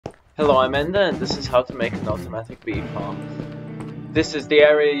Hello, I'm Ender, and this is how to make an automatic bee farm. This is the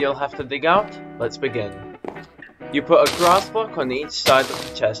area you'll have to dig out. Let's begin. You put a grass block on each side of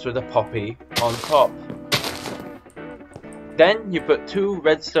the chest with a poppy on top. Then you put 2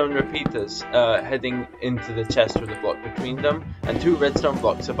 redstone repeaters heading into the chest with a block between them, and 2 redstone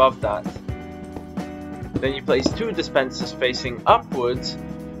blocks above that. Then you place 2 dispensers facing upwards,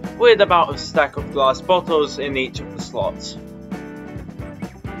 with about a stack of glass bottles in each of the slots.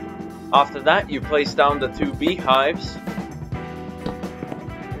 After that, you place down the 2 beehives,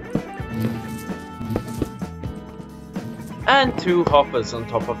 and 2 hoppers on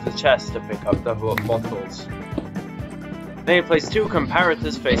top of the chest to pick up the bottles. Then you place 2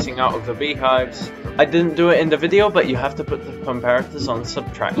 comparators facing out of the beehives. I didn't do it in the video, but you have to put the comparators on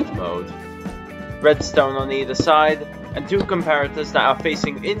subtract mode. Redstone on either side, and 2 comparators that are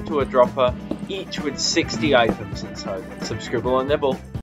facing into a dropper, each with 60 items inside. Subscribble or nibble.